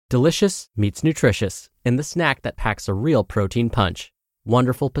Delicious meets nutritious in the snack that packs a real protein punch.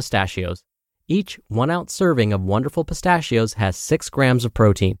 Wonderful Pistachios. Each 1-ounce serving of Wonderful Pistachios has 6 grams of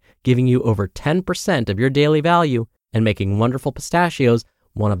protein, giving you over 10% of your daily value and making Wonderful Pistachios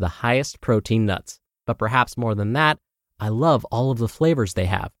one of the highest protein nuts. But perhaps more than that, I love all of the flavors they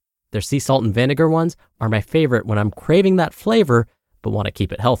have. Their sea salt and vinegar ones are my favorite when I'm craving that flavor but want to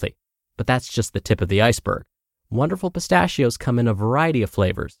keep it healthy. But that's just the tip of the iceberg. Wonderful Pistachios come in a variety of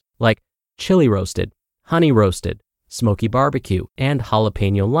flavors, like chili roasted, honey roasted, smoky barbecue, and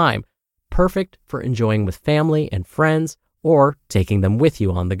jalapeno lime, perfect for enjoying with family and friends or taking them with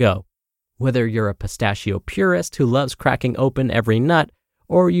you on the go. Whether you're a pistachio purist who loves cracking open every nut,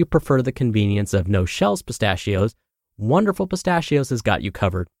 or you prefer the convenience of no-shells pistachios, Wonderful Pistachios has got you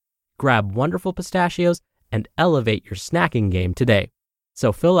covered. Grab Wonderful Pistachios and elevate your snacking game today.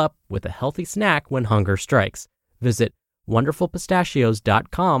 So fill up with a healthy snack when hunger strikes. Visit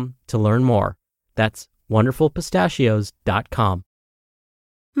wonderfulpistachios.com to learn more. That's wonderfulpistachios.com.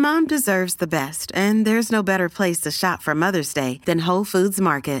 Mom deserves the best, and there's no better place to shop for Mother's Day than Whole Foods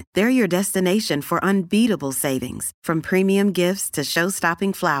Market. They're your destination for unbeatable savings, from premium gifts to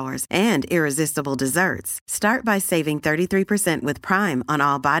show-stopping flowers and irresistible desserts. Start by saving 33% with Prime on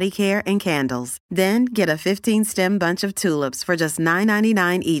all body care and candles. Then get a 15-stem bunch of tulips for just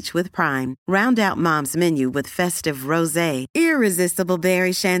 $9.99 each with Prime. Round out Mom's menu with festive rosé, irresistible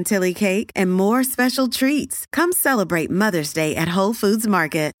berry chantilly cake, and more special treats. Come celebrate Mother's Day at Whole Foods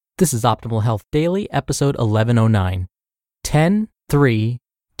Market. This is Optimal Health Daily, episode 1109. 10, 3,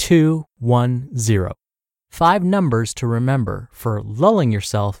 2, 1, 0. 5 numbers to remember for lulling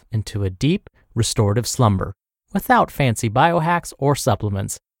yourself into a deep, restorative slumber without fancy biohacks or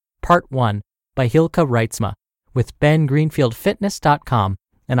supplements. Part 1 by Hilke Reitzma with BenGreenfieldFitness.com.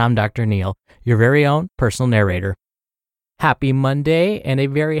 And I'm Dr. Neil, your very own personal narrator. Happy Monday and a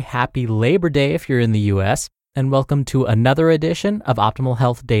very happy Labor Day if you're in the U.S., and welcome to another edition of Optimal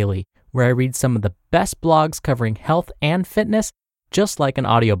Health Daily, where I read some of the best blogs covering health and fitness, just like an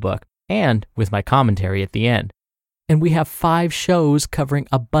audiobook, and with my commentary at the end. And we have 5 shows covering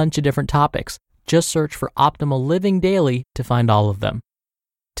a bunch of different topics. Just search for Optimal Living Daily to find all of them.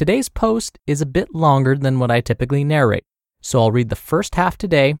 Today's post is a bit longer than what I typically narrate, so I'll read the first half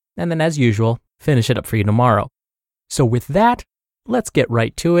today, and then as usual, finish it up for you tomorrow. So with that, let's get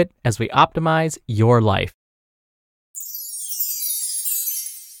right to it as we optimize your life.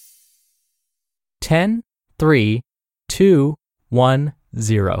 10, 3, 2, 1,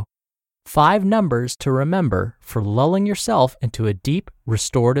 0. 5 numbers to remember for lulling yourself into a deep,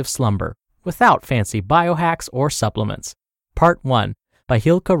 restorative slumber without fancy biohacks or supplements. Part 1 by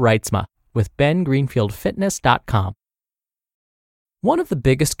Hilke Reitzma with BenGreenfieldFitness.com. One of the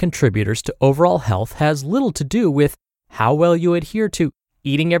biggest contributors to overall health has little to do with how well you adhere to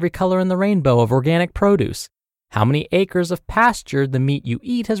eating every color in the rainbow of organic produce, how many acres of pasture the meat you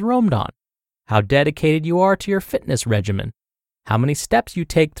eat has roamed on, how dedicated you are to your fitness regimen, how many steps you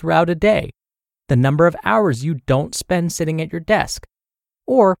take throughout a day, the number of hours you don't spend sitting at your desk,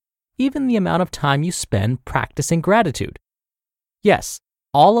 or even the amount of time you spend practicing gratitude. Yes,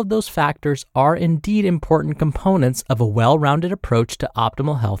 all of those factors are indeed important components of a well-rounded approach to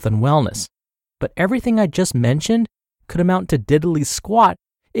optimal health and wellness. But everything I just mentioned could amount to diddly squat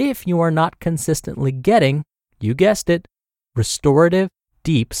if you are not consistently getting, you guessed it, restorative,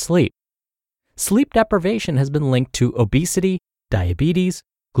 deep sleep. Sleep deprivation has been linked to obesity, diabetes,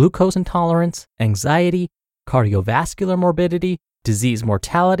 glucose intolerance, anxiety, cardiovascular morbidity, disease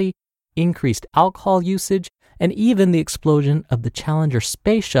mortality, increased alcohol usage, and even the explosion of the Challenger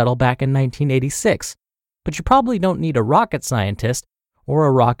space shuttle back in 1986. But you probably don't need a rocket scientist or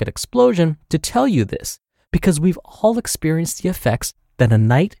a rocket explosion to tell you this, because we've all experienced the effects that a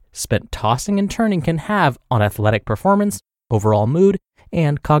night spent tossing and turning can have on athletic performance, overall mood,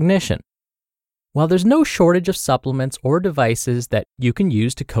 and cognition. While there's no shortage of supplements or devices that you can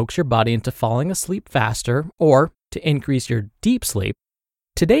use to coax your body into falling asleep faster or to increase your deep sleep,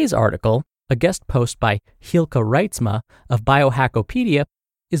 today's article, a guest post by Hilke Reitzma of Biohackopedia,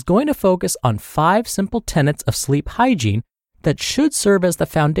 is going to focus on 5 simple tenets of sleep hygiene that should serve as the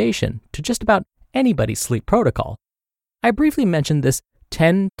foundation to just about anybody's sleep protocol. I briefly mentioned this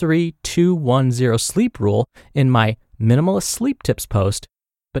 10-3-2-1-0 sleep rule in my Minimalist Sleep Tips post,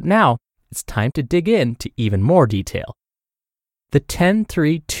 but now it's time to dig into even more detail. The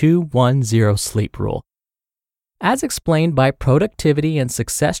 10-3-2-1-0 sleep rule. As explained by productivity and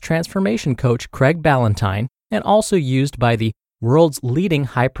success transformation coach Craig Ballantyne, and also used by the world's leading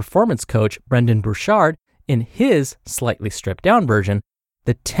high-performance coach Brendon Burchard in his slightly stripped-down version,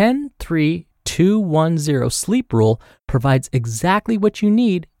 the 2-1-0 sleep rule provides exactly what you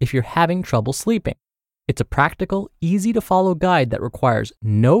need if you're having trouble sleeping. It's a practical, easy-to-follow guide that requires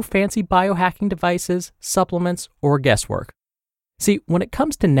no fancy biohacking devices, supplements, or guesswork. See, when it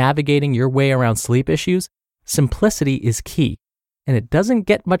comes to navigating your way around sleep issues, simplicity is key, and it doesn't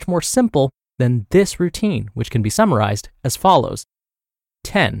get much more simple than this routine, which can be summarized as follows.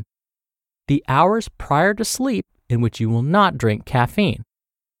 10. The hours prior to sleep in which you will not drink caffeine.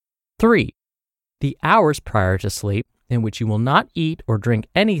 3. The hours prior to sleep in which you will not eat or drink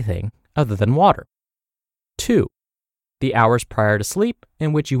anything other than water. 2. The hours prior to sleep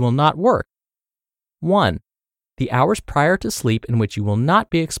in which you will not work. 1. The hours prior to sleep in which you will not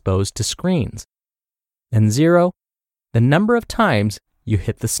be exposed to screens. And 0. The number of times you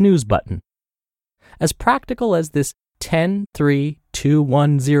hit the snooze button. As practical as this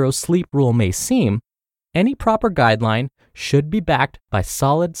 10-3-2-1-0 sleep rule may seem, any proper guideline should be backed by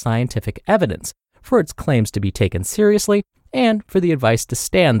solid scientific evidence for its claims to be taken seriously and for the advice to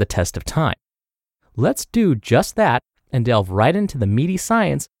stand the test of time. Let's do just that and delve right into the meaty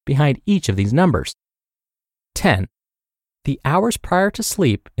science behind each of these numbers. 10. The hours prior to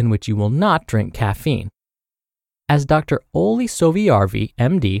sleep in which you will not drink caffeine. As Dr. Olli Soviarvi,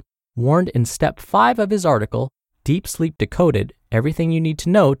 MD, warned in Step 5 of his article, Deep Sleep Decoded, Everything You Need to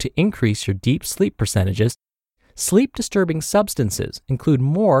Know to Increase Your Deep Sleep Percentages, sleep-disturbing substances include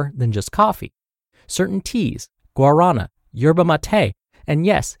more than just coffee. Certain teas, guarana, yerba mate, and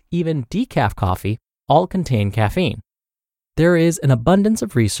yes, even decaf coffee all contain caffeine. There is an abundance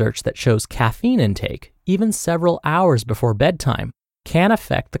of research that shows caffeine intake, even several hours before bedtime, can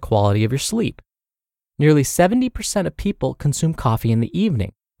affect the quality of your sleep. Nearly 70% of people consume coffee in the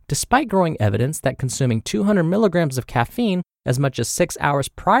evening, despite growing evidence that consuming 200 milligrams of caffeine as much as 6 hours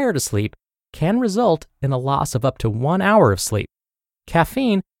prior to sleep can result in a loss of up to 1 hour of sleep.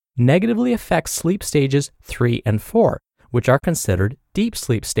 Caffeine negatively affects sleep stages 3 and 4, which are considered deep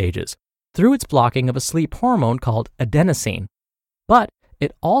sleep stages, through its blocking of a sleep hormone called adenosine. But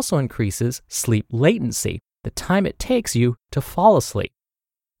it also increases sleep latency, the time it takes you to fall asleep.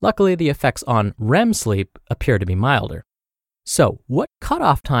 Luckily, the effects on REM sleep appear to be milder. So, what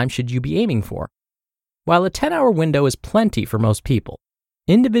cutoff time should you be aiming for? While a 10-hour window is plenty for most people,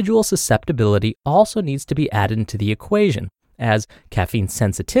 individual susceptibility also needs to be added into the equation, as caffeine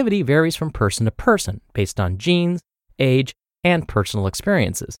sensitivity varies from person to person based on genes, age, and personal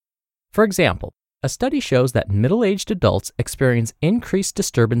experiences. For example, a study shows that middle-aged adults experience increased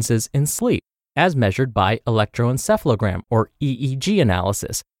disturbances in sleep, as measured by electroencephalogram or EEG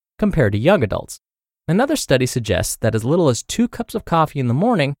analysis, compared to young adults. Another study suggests that as little as 2 cups of coffee in the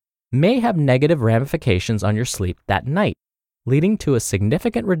morning may have negative ramifications on your sleep that night, leading to a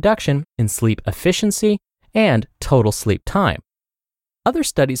significant reduction in sleep efficiency and total sleep time. Other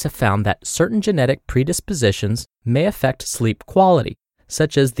studies have found that certain genetic predispositions may affect sleep quality,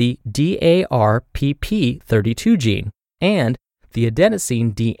 such as the DARPP32 gene and the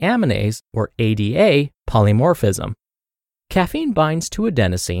adenosine deaminase or ADA polymorphism. Caffeine binds to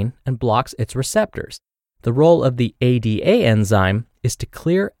adenosine and blocks its receptors. The role of the ADA enzyme is to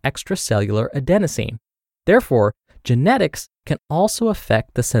clear extracellular adenosine. Therefore, genetics can also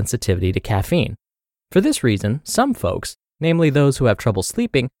affect the sensitivity to caffeine. For this reason, some folks, namely those who have trouble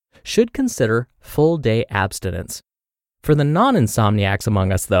sleeping, should consider full-day abstinence. For the non-insomniacs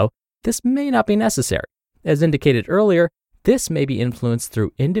among us, though, this may not be necessary. As indicated earlier, this may be influenced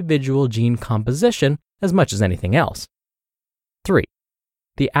through individual gene composition as much as anything else. 3.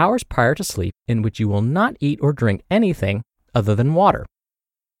 The hours prior to sleep in which you will not eat or drink anything other than water.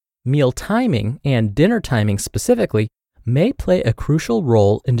 Meal timing and dinner timing specifically may play a crucial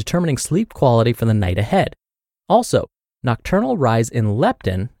role in determining sleep quality for the night ahead. Also, nocturnal rise in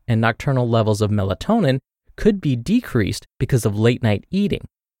leptin and nocturnal levels of melatonin could be decreased because of late-night eating,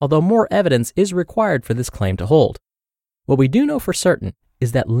 although more evidence is required for this claim to hold. What we do know for certain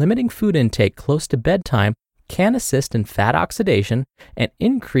is that limiting food intake close to bedtime can assist in fat oxidation and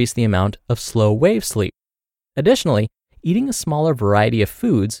increase the amount of slow-wave sleep. Additionally, eating a smaller variety of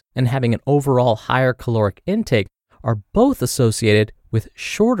foods and having an overall higher caloric intake are both associated with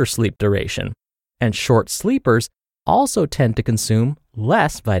shorter sleep duration, and short sleepers also tend to consume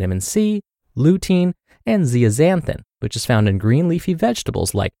less vitamin C, lutein, and zeaxanthin, which is found in green leafy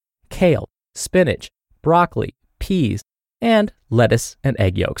vegetables like kale, spinach, broccoli, peas, and lettuce and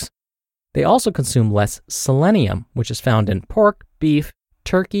egg yolks. They also consume less selenium, which is found in pork, beef,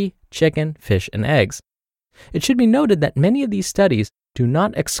 turkey, chicken, fish, and eggs. It should be noted that many of these studies do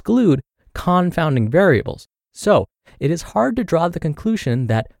not exclude confounding variables, so it is hard to draw the conclusion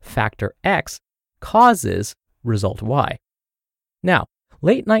that factor X causes result Y. Now,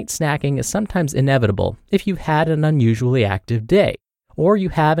 late night snacking is sometimes inevitable if you've had an unusually active day, or you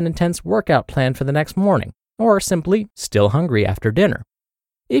have an intense workout planned for the next morning, or are simply still hungry after dinner.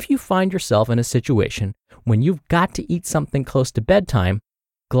 If you find yourself in a situation when you've got to eat something close to bedtime,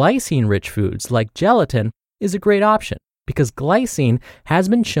 glycine-rich foods like gelatin is a great option because glycine has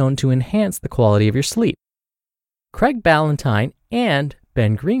been shown to enhance the quality of your sleep. Craig Ballantyne and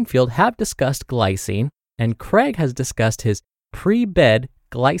Ben Greenfield have discussed glycine, and Craig has discussed his pre-bed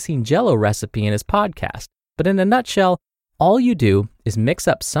glycine jello recipe in his podcast. But in a nutshell, all you do is mix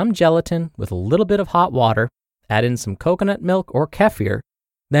up some gelatin with a little bit of hot water, add in some coconut milk or kefir,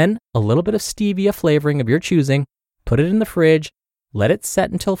 then a little bit of stevia flavoring of your choosing, put it in the fridge, let it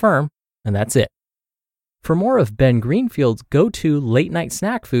set until firm, and that's it. For more of Ben Greenfield's go-to late-night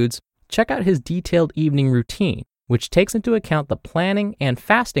snack foods, check out his detailed evening routine, which takes into account the planning and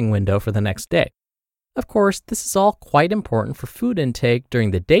fasting window for the next day. Of course, this is all quite important for food intake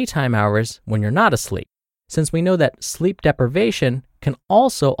during the daytime hours when you're not asleep, since we know that sleep deprivation can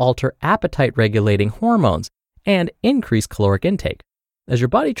also alter appetite-regulating hormones and increase caloric intake. As your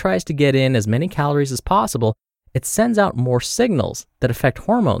body tries to get in as many calories as possible, it sends out more signals that affect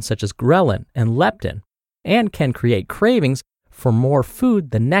hormones such as ghrelin and leptin, and can create cravings for more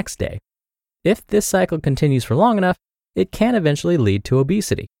food the next day. If this cycle continues for long enough, it can eventually lead to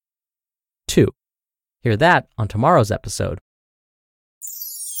obesity. 2. Hear that on tomorrow's episode.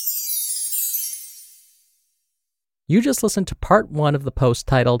 You just listened to part 1 of the post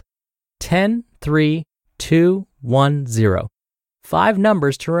titled 10-3-2-1-0. 5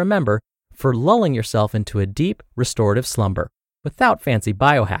 numbers to remember for lulling yourself into a deep restorative slumber without fancy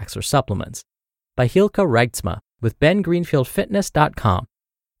biohacks or supplements, by Hilke Reitsma with BenGreenfieldFitness.com.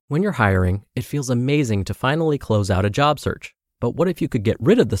 When you're hiring, it feels amazing to finally close out a job search. But what if you could get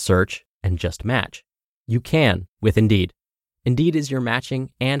rid of the search and just match? You can with Indeed. Indeed is your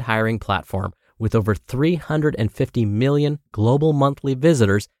matching and hiring platform with over 350 million global monthly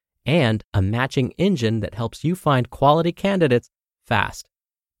visitors and a matching engine that helps you find quality candidates fast.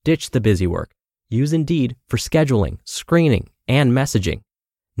 Ditch the busy work. Use Indeed for scheduling, screening, and messaging.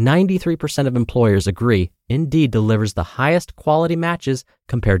 93% of employers agree Indeed delivers the highest quality matches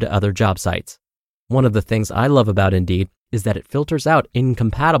compared to other job sites. One of the things I love about Indeed is that it filters out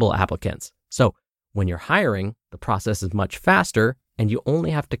incompatible applicants. So when you're hiring, the process is much faster and you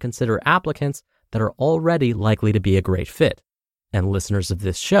only have to consider applicants that are already likely to be a great fit. And listeners of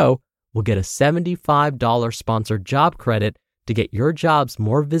this show will get a $75 sponsored job credit to get your jobs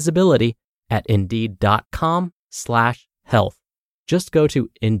more visibility at Indeed.com/health. Just go to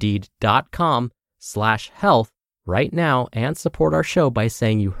Indeed.com/health right now and support our show by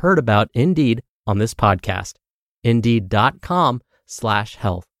saying you heard about Indeed on this podcast.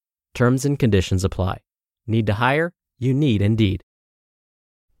 Indeed.com/health. Terms and conditions apply. Need to hire? You need Indeed.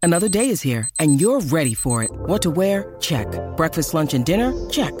 Another day is here and you're ready for it. What to wear? Check. Breakfast, lunch, and dinner?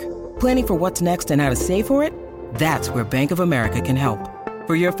 Check. Planning for what's next and how to save for it? That's where Bank of America can help.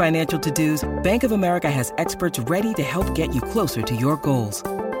 For your financial to-dos, Bank of America has experts ready to help get you closer to your goals.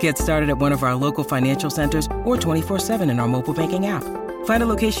 Get started at one of our local financial centers or 24/7 in our mobile banking app. Find a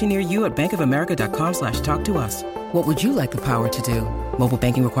location near you at bankofamerica.com/talktous. What would you like the power to do? Mobile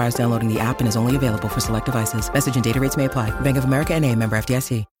banking requires downloading the app and is only available for select devices. Message and data rates may apply. Bank of America N.A., member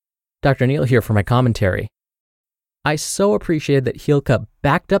FDIC. Dr. Neal here for my commentary. I so appreciated that Hilke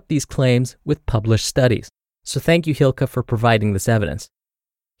backed up these claims with published studies. So thank you, Hilke, for providing this evidence.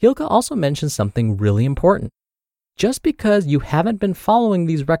 Hilke also mentions something really important. Just because you haven't been following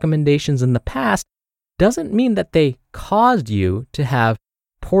these recommendations in the past doesn't mean that they caused you to have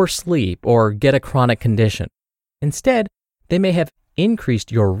poor sleep or get a chronic condition. Instead, they may have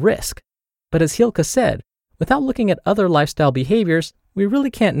increased your risk. But as Hilke said, without looking at other lifestyle behaviors, we really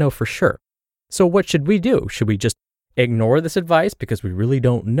can't know for sure. So what should we do? Should we just ignore this advice because we really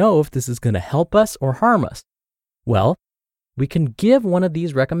don't know if this is going to help us or harm us? Well, we can give one of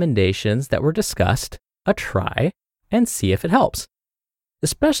these recommendations that were discussed a try and see if it helps,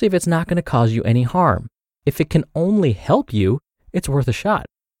 especially if it's not going to cause you any harm. If it can only help you, it's worth a shot.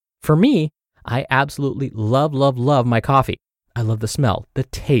 For me, I absolutely love my coffee. I love the smell, the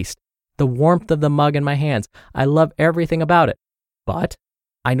taste, the warmth of the mug in my hands. I love everything about it. But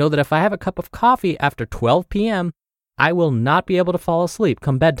I know that if I have a cup of coffee after 12 p.m., I will not be able to fall asleep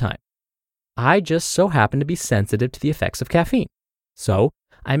come bedtime. I just so happen to be sensitive to the effects of caffeine. So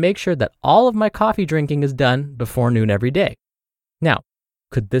I make sure that all of my coffee drinking is done before noon every day. Now,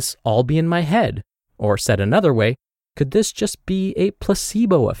 could this all be in my head? Or said another way, could this just be a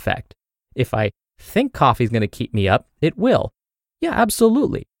placebo effect? If I think coffee is going to keep me up, it will. Yeah,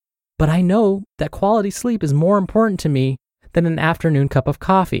 absolutely. But I know that quality sleep is more important to me than an afternoon cup of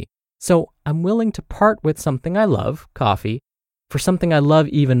coffee. So I'm willing to part with something I love, coffee, for something I love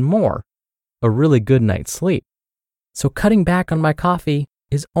even more, a really good night's sleep. So cutting back on my coffee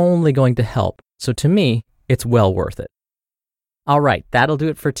is only going to help. So to me, it's well worth it. All right, that'll do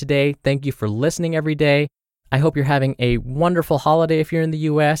it for today. Thank you for listening every day. I hope you're having a wonderful holiday if you're in the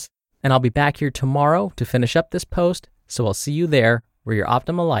US, and I'll be back here tomorrow to finish up this post. So I'll see you there where your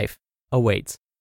optimal life awaits.